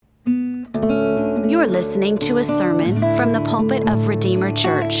are listening to a sermon from the pulpit of Redeemer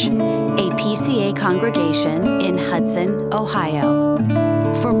Church, a PCA congregation in Hudson, Ohio.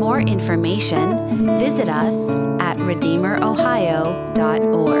 For more information, visit us at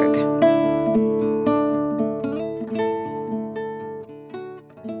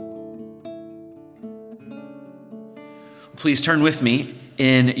Please turn with me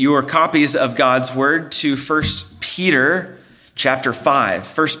in your copies of God's Word to 1 Peter chapter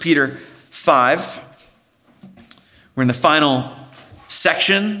 5. 1 Peter 5. We're in the final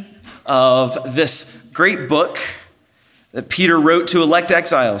section of this great book that Peter wrote to elect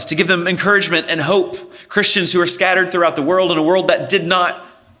exiles, to give them encouragement and hope, Christians who are scattered throughout the world in a world that did not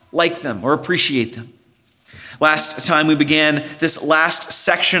like them or appreciate them. Last time we began this last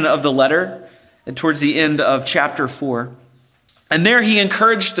section of the letter, and towards the end of chapter 4. And there he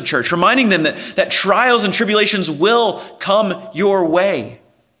encouraged the church, reminding them that trials and tribulations will come your way.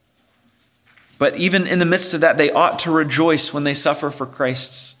 But even in the midst of that, they ought to rejoice when they suffer for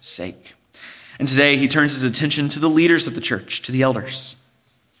Christ's sake. And today he turns his attention to the leaders of the church, to the elders.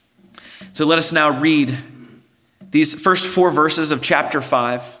 So let us now read these first 4 verses of chapter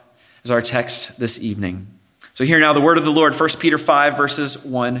 5 as our text this evening. So hear now the word of the Lord, 1 Peter 5, verses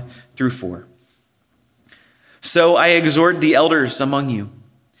 1 through 4. So I exhort the elders among you,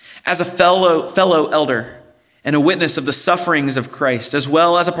 as a fellow elder and a witness of the sufferings of Christ, as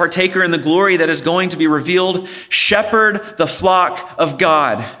well as a partaker in the glory that is going to be revealed, shepherd the flock of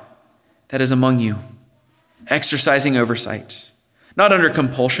God that is among you, exercising oversight, not under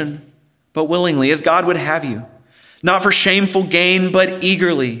compulsion, but willingly, as God would have you, not for shameful gain, but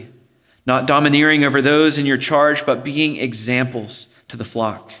eagerly, not domineering over those in your charge, but being examples to the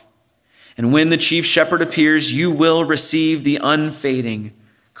flock. And when the chief shepherd appears, you will receive the unfading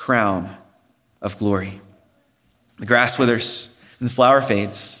crown of glory. The grass withers and the flower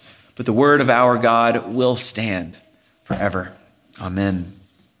fades, but the word of our God will stand forever. Amen.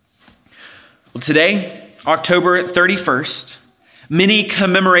 Well, today, October 31st, many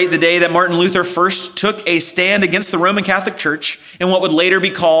commemorate the day that Martin Luther first took a stand against the Roman Catholic Church in what would later be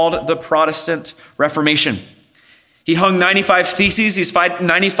called the Protestant Reformation. He hung 95 theses, these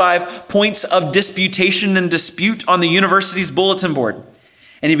 95 points of disputation and dispute on the university's bulletin board.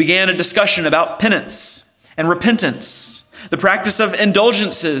 And he began a discussion about penance and repentance, the practice of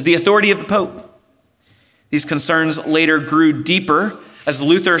indulgences, the authority of the Pope. These concerns later grew deeper as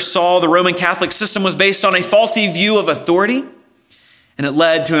Luther saw the Roman Catholic system was based on a faulty view of authority, and it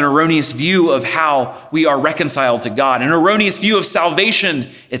led to an erroneous view of how we are reconciled to God, an erroneous view of salvation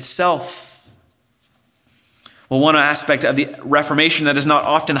itself. Well, one aspect of the Reformation that is not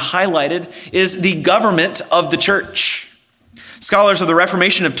often highlighted is the government of the church. Scholars of the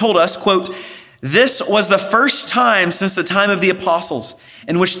Reformation have told us, quote, "This was the first time since the time of the apostles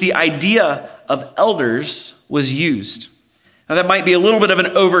in which the idea of elders was used." Now, that might be a little bit of an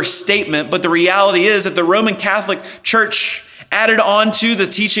overstatement, but the reality is that the Roman Catholic Church added on to the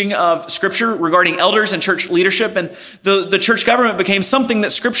teaching of Scripture regarding elders and church leadership, and the church government became something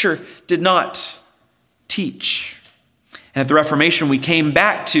that Scripture did not teach. And at the Reformation, we came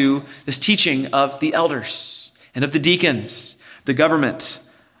back to this teaching of the elders and of the deacons, the government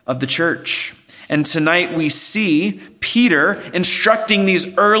of the church. And tonight we see Peter instructing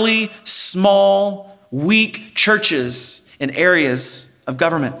these early, small, weak churches in areas of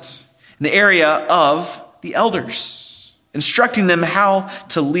government, in the area of the elders, instructing them how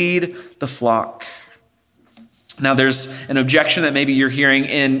to lead the flock. Now, there's an objection that maybe you're hearing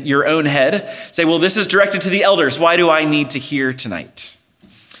in your own head. Say, well, this is directed to the elders. Why do I need to hear tonight?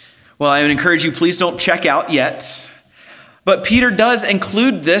 Well, I would encourage you, please don't check out yet. But Peter does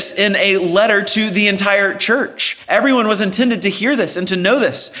include this in a letter to the entire church. Everyone was intended to hear this and to know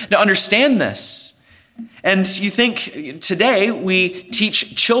this, to understand this. And you think today we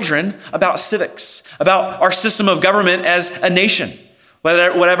teach children about civics, about our system of government as a nation.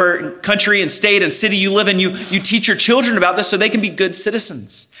 Whatever country and state and city you live in, you teach your children about this so they can be good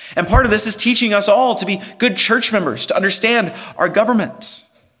citizens. And part of this is teaching us all to be good church members, to understand our government.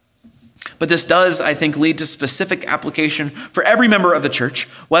 But this does, I think, lead to specific application for every member of the church,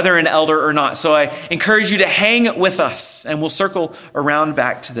 whether an elder or not. So I encourage you to hang with us, and we'll circle around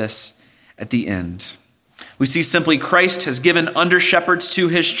back to this at the end. We see simply Christ has given under-shepherds to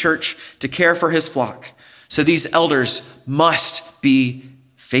his church to care for his flock. So these elders must be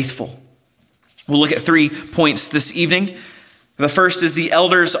faithful. We'll look at 3 points this evening. The first is the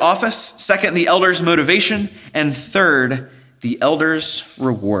elder's office. Second, the elder's motivation. And third, the elder's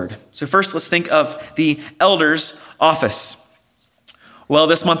reward. So first, let's think of the elder's office. Well,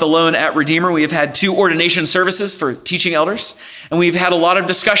 this month alone at Redeemer, we have had 2 ordination services for teaching elders, and we've had a lot of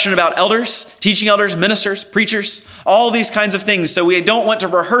discussion about elders, teaching elders, ministers, preachers, all these kinds of things. So we don't want to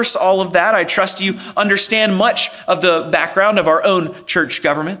rehearse all of that. I trust you understand much of the background of our own church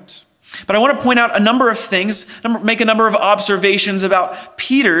government. But I want to point out a number of things, make a number of observations about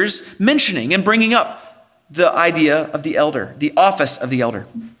Peter's mentioning and bringing up the idea of the elder, the office of the elder.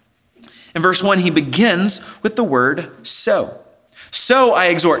 In verse 1, he begins with the word so. So I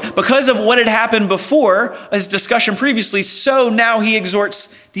exhort. Because of what had happened before, his discussion previously, so now he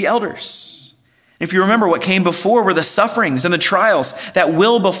exhorts the elders. If you remember, what came before were the sufferings and the trials that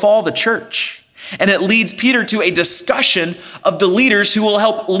will befall the church. And it leads Peter to a discussion of the leaders who will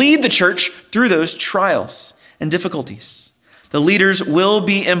help lead the church through those trials and difficulties. The leaders will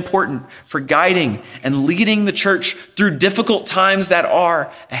be important for guiding and leading the church through difficult times that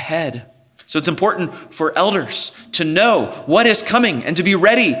are ahead. So it's important for elders to know what is coming and to be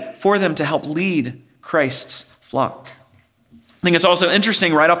ready for them to help lead Christ's flock. I think it's also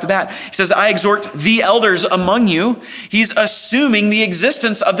interesting right off the bat. He says, I exhort the elders among you. He's assuming the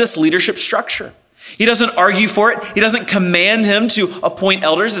existence of this leadership structure. He doesn't argue for it. He doesn't command him to appoint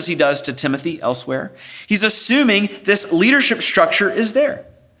elders as he does to Timothy elsewhere. He's assuming this leadership structure is there.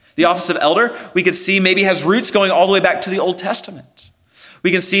 The office of elder, we could see maybe has roots going all the way back to the Old Testament. We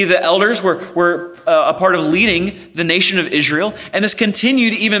can see the elders were a part of leading the nation of Israel. And this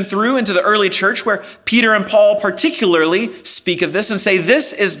continued even through into the early church, where Peter and Paul particularly speak of this and say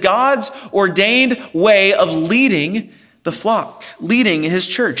this is God's ordained way of leading the flock. Leading his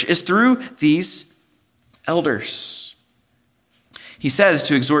church is through these elders. He says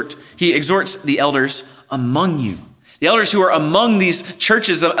he exhorts the elders among you. The elders who are among these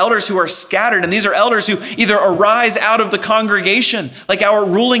churches, the elders who are scattered, and these are elders who either arise out of the congregation, like our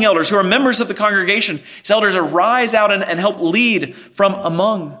ruling elders who are members of the congregation. These elders arise out and help lead from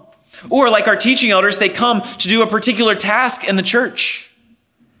among. Or like our teaching elders, they come to do a particular task in the church.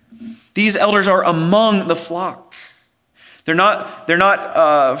 These elders are among the flock. They're not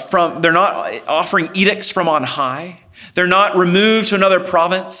offering edicts from on high. They're not removed to another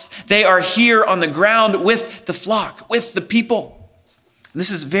province. They are here on the ground with the flock, with the people. And this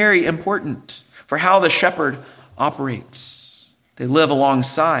is very important for how the shepherd operates. They live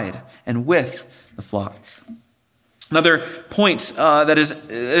alongside and with the flock. Another point that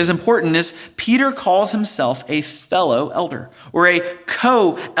is important is Peter calls himself a fellow elder or a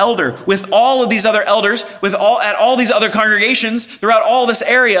co-elder with all of these other elders, at all these other congregations throughout all this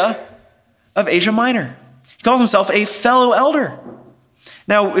area of Asia Minor. He calls himself a fellow elder.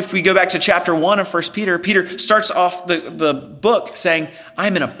 Now, if we go back to chapter 1 of 1 Peter, Peter starts off the book saying,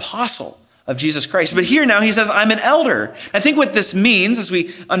 I'm an apostle of Jesus Christ. But here now he says, I'm an elder. I think what this means, as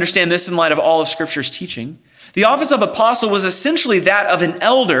we understand this in light of all of Scripture's teaching, the office of apostle was essentially that of an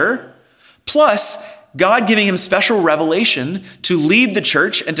elder, plus God giving him special revelation to lead the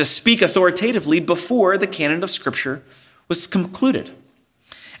church and to speak authoritatively before the canon of Scripture was concluded.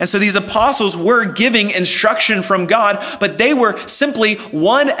 And so these apostles were giving instruction from God, but they were simply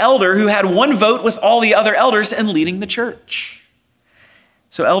one elder who had one vote with all the other elders in leading the church.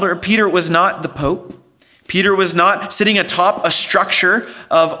 So Elder Peter was not the Pope. Peter was not sitting atop a structure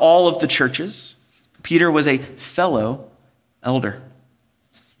of all of the churches. Peter was a fellow elder,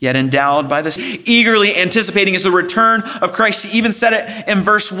 yet endowed by this, eagerly anticipating is the return of Christ. He even said it in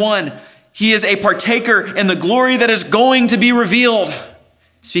verse 1. He is a partaker in the glory that is going to be revealed.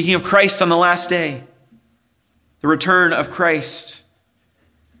 Speaking of Christ on the last day, the return of Christ,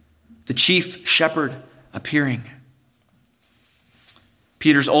 the chief shepherd appearing.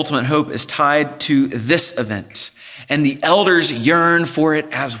 Peter's ultimate hope is tied to this event, and the elders yearn for it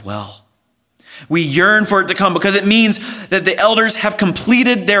as well. We yearn for it to come because it means that the elders have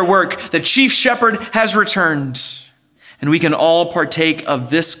completed their work. The chief shepherd has returned, and we can all partake of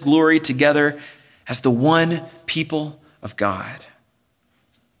this glory together as the one people of God.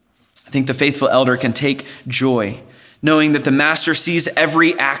 I think the faithful elder can take joy knowing that the master sees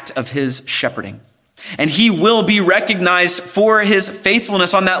every act of his shepherding. And he will be recognized for his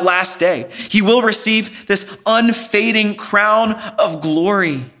faithfulness on that last day. He will receive this unfading crown of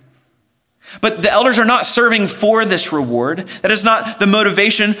glory. But the elders are not serving for this reward. That is not the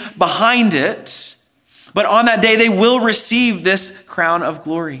motivation behind it. But on that day, they will receive this crown of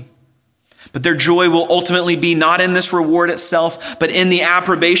glory. But their joy will ultimately be not in this reward itself, but in the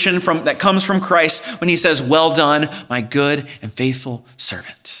approbation that comes from Christ when he says, well done, my good and faithful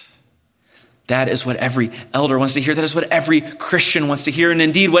servant. That is what every elder wants to hear. That is what every Christian wants to hear. And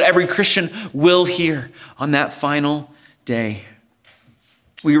indeed, what every Christian will hear on that final day.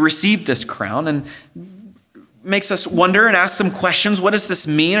 We receive this crown, and makes us wonder and ask some questions. What does this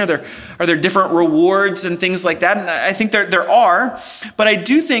mean? Are there different rewards and things like that? And I think there are, but I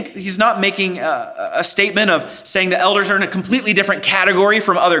do think he's not making a statement of saying the elders are in a completely different category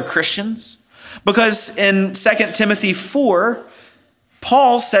from other Christians. Because in 2 Timothy 4,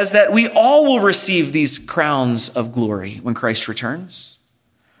 Paul says that we all will receive these crowns of glory when Christ returns.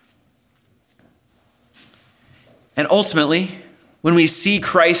 And ultimately, when we see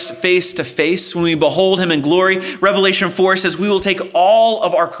Christ face to face, when we behold him in glory, Revelation 4 says we will take all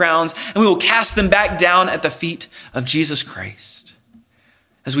of our crowns and we will cast them back down at the feet of Jesus Christ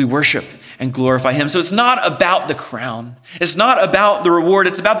as we worship and glorify him. So it's not about the crown. It's not about the reward.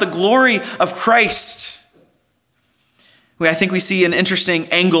 It's about the glory of Christ. I think we see an interesting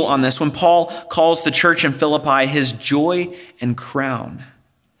angle on this when Paul calls the church in Philippi his joy and crown.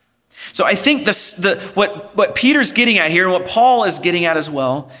 So I think what Peter's getting at here and what Paul is getting at as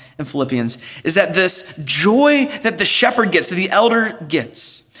well in Philippians is that this joy that the shepherd gets, that the elder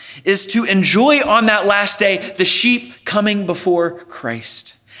gets, is to enjoy on that last day the sheep coming before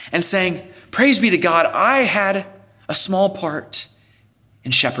Christ and saying, praise be to God, I had a small part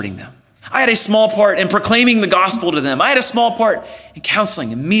in shepherding them. I had a small part in proclaiming the gospel to them. I had a small part in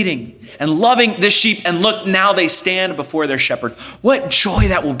counseling and meeting and loving this sheep. And look, now they stand before their shepherd. What joy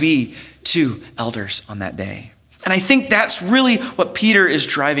that will be to elders on that day. And I think that's really what Peter is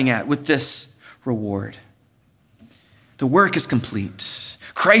driving at with this reward. The work is complete.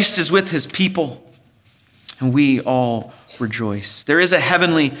 Christ is with his people, and we all rejoice. There is a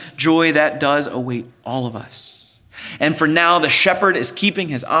heavenly joy that does await all of us. And for now, the shepherd is keeping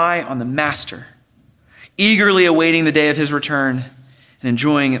his eye on the master, eagerly awaiting the day of his return and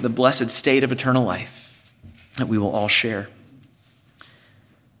enjoying the blessed state of eternal life that we will all share.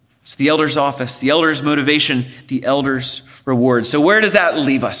 So the elder's office, the elder's motivation, the elder's reward. So where does that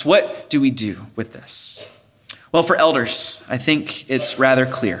leave us? What do we do with this? Well, for elders, I think it's rather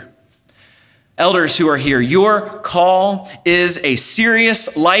clear. Elders who are here, your call is a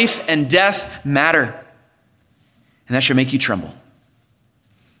serious life and death matter. And that should make you tremble.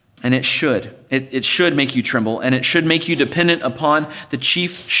 And it should. It should make you tremble. And it should make you dependent upon the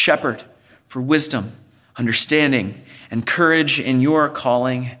chief shepherd for wisdom, understanding, and courage in your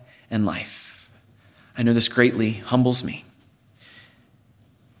calling and life. I know this greatly humbles me.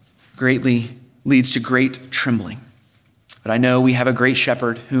 Greatly leads to great trembling. But I know we have a great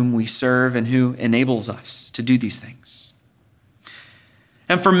shepherd whom we serve and who enables us to do these things.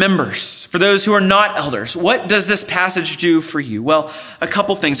 And for members, for those who are not elders, what does this passage do for you? Well, a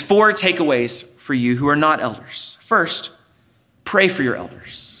couple things, 4 takeaways for you who are not elders. First, pray for your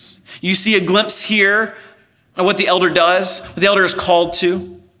elders. You see a glimpse here of what the elder does, what the elder is called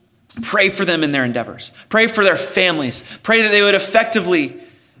to. Pray for them in their endeavors. Pray for their families. Pray that they would effectively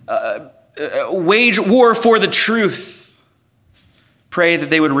wage war for the truth. Pray that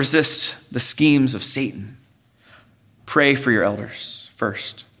they would resist the schemes of Satan. Pray for your elders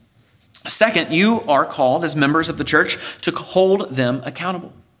first. Second, you are called as members of the church to hold them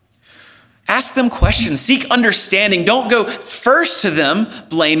accountable. Ask them questions. Seek understanding. Don't go first to them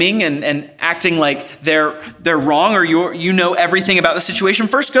blaming and acting like they're wrong or you know everything about the situation.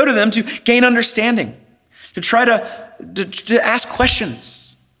 First, go to them to gain understanding, to try to ask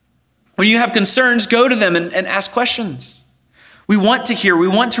questions. When you have concerns, go to them and ask questions. We want to hear, we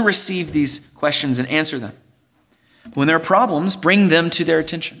want to receive these questions and answer them. When there are problems, bring them to their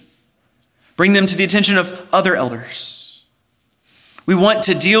attention. Bring them to the attention of other elders. We want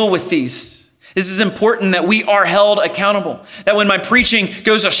to deal with these. This is important that we are held accountable. That when my preaching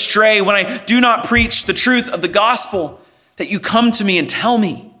goes astray, when I do not preach the truth of the gospel, that you come to me and tell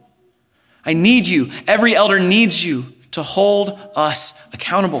me. I need you. Every elder needs you to hold us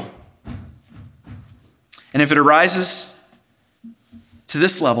accountable. And if it arises to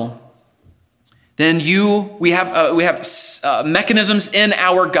this level, then we have mechanisms in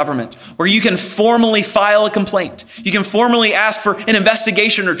our government where you can formally file a complaint. You can formally ask for an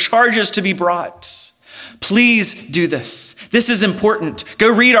investigation or charges to be brought. Please do this. This is important.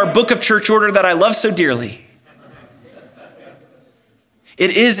 Go read our book of church order that I love so dearly.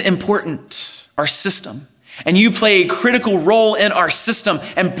 It is important, our system. And you play a critical role in our system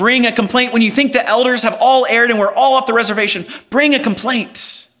and bring a complaint. When you think the elders have all erred and we're all off the reservation, bring a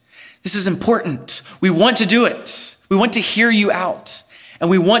complaint. This is important. We want to do it. We want to hear you out.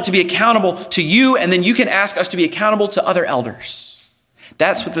 And we want to be accountable to you, and then you can ask us to be accountable to other elders.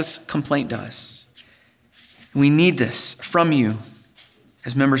 That's what this complaint does. And we need this from you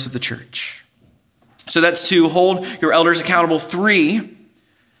as members of the church. So that's 2, hold your elders accountable. 3,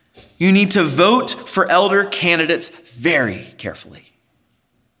 you need to vote for elder candidates very carefully.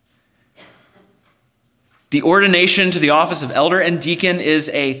 The ordination to the office of elder and deacon is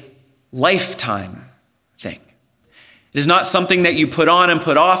a lifetime thing. It is not something that you put on and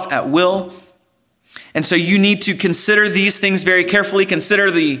put off at will. And so you need to consider these things very carefully. Consider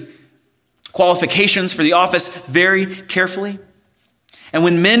the qualifications for the office very carefully. And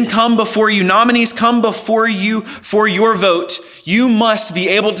when men come before you, nominees come before you for your vote, you must be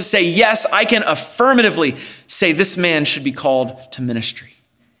able to say, yes, I can affirmatively say this man should be called to ministry.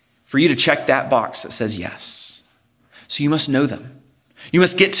 For you to check that box that says yes. So you must know them. You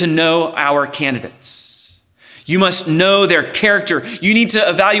must get to know our candidates. You must know their character. You need to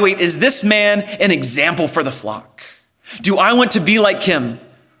evaluate, is this man an example for the flock? Do I want to be like him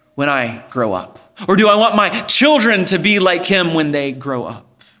when I grow up? Or do I want my children to be like him when they grow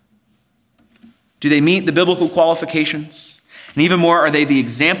up? Do they meet the biblical qualifications? And even more, are they the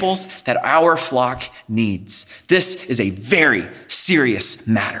examples that our flock needs? This is a very serious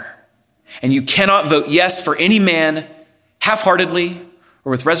matter. And you cannot vote yes for any man half-heartedly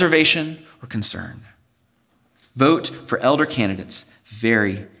or with reservation or concern. Vote for elder candidates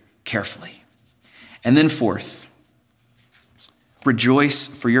very carefully. And then fourth,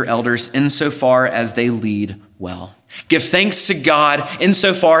 rejoice for your elders insofar as they lead well. Give thanks to God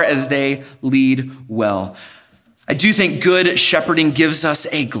insofar as they lead well. I do think good shepherding gives us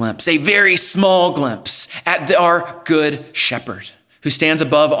a glimpse, a very small glimpse at our good shepherd who stands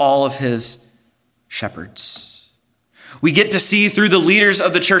above all of his shepherds. We get to see through the leaders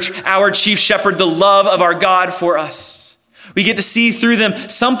of the church, our chief shepherd, the love of our God for us. We get to see through them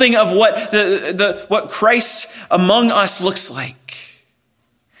something of what Christ among us looks like.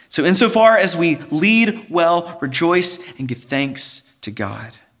 So insofar as we lead well, rejoice and give thanks to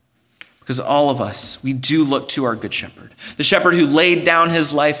God. Because all of us, we do look to our good shepherd, the shepherd who laid down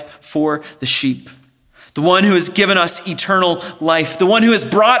his life for the sheep, the one who has given us eternal life, the one who has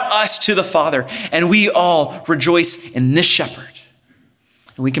brought us to the Father, and we all rejoice in this shepherd.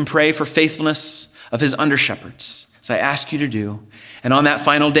 And we can pray for faithfulness of his under-shepherds, as I ask you to do. And on that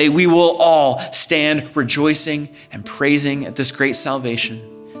final day, we will all stand rejoicing and praising at this great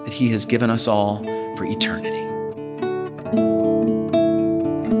salvation that he has given us all for eternity.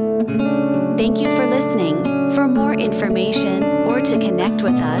 Thank you for listening. For more information or to connect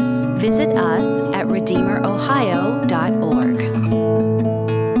with us, visit us at